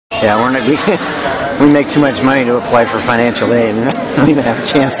Yeah, we make too much money to apply for financial aid. We don't even have a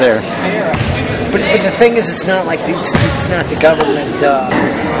chance there. But the thing is, it's not like it's not the government.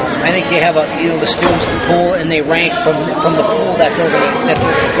 I think they have the students in the pool, and they rank from the pool that they're gonna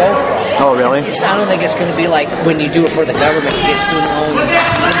go from. Oh, really? I don't think it's going to be like when you do it for the government to get student loans and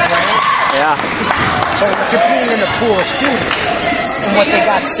grants. Yeah. So they're competing in the pool of students and what they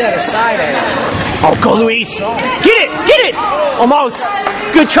got set aside. Oh, go, Luis! Get it! Get it! Almost.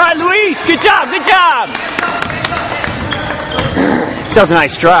 Good try, Luis. Good job. Good job. That was a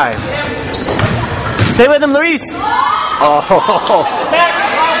nice drive. Stay with him, Luis. Oh.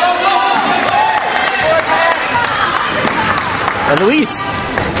 And Luis.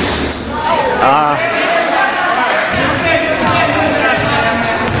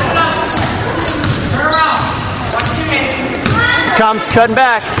 Comes cutting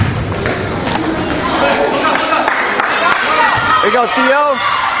back. There you go, Theo.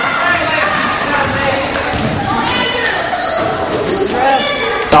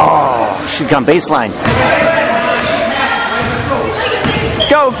 Oh, should come baseline. Let's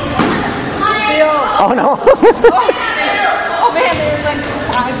go. Oh no. Oh man, there's like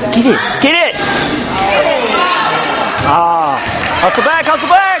 5 Get it. Get it. Ah. Hustle back. Hustle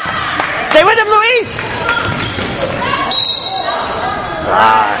back. Stay with him, Luis.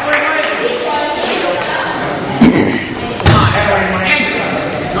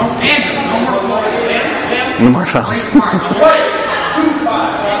 No more fouls.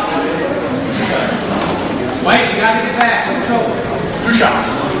 Wait, you gotta get back. Let's go. 2 shots.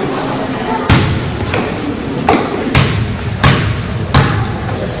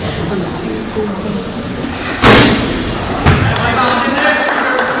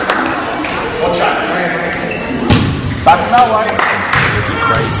 One shot. Back that way. Is it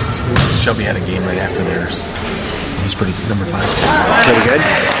Christ? Shelby had a game right after theirs. He's pretty good, number 5. Pretty good.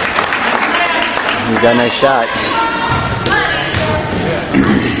 You got a nice shot.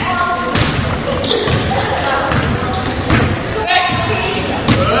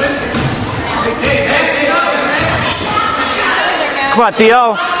 Come on,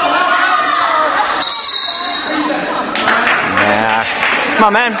 Theo. Yeah. Come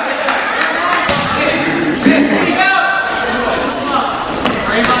on, man.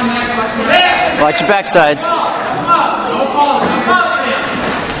 Watch your backsides.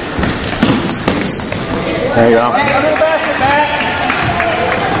 There you go.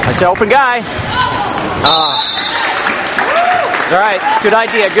 That's an open guy. It's all right. Good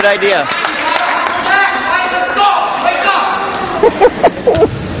idea. Good idea.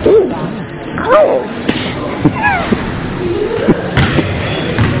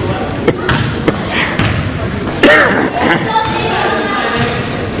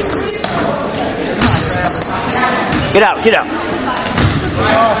 Get out. Get out.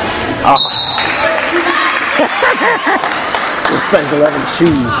 Oh. Size 11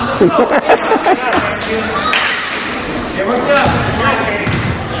 shoes.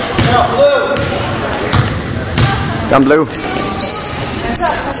 Come blue.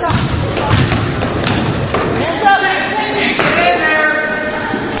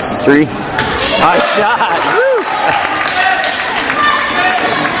 3. Nice shot. Woo.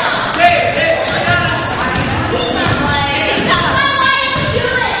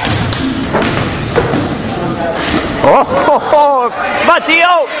 Oh,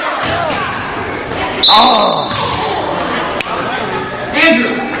 Mateo! Oh!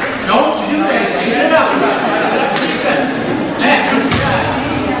 Andrew, don't do that. Get it up.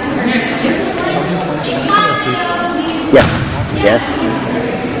 Yeah. Yeah.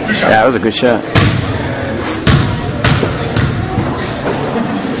 Yeah, that was a good shot.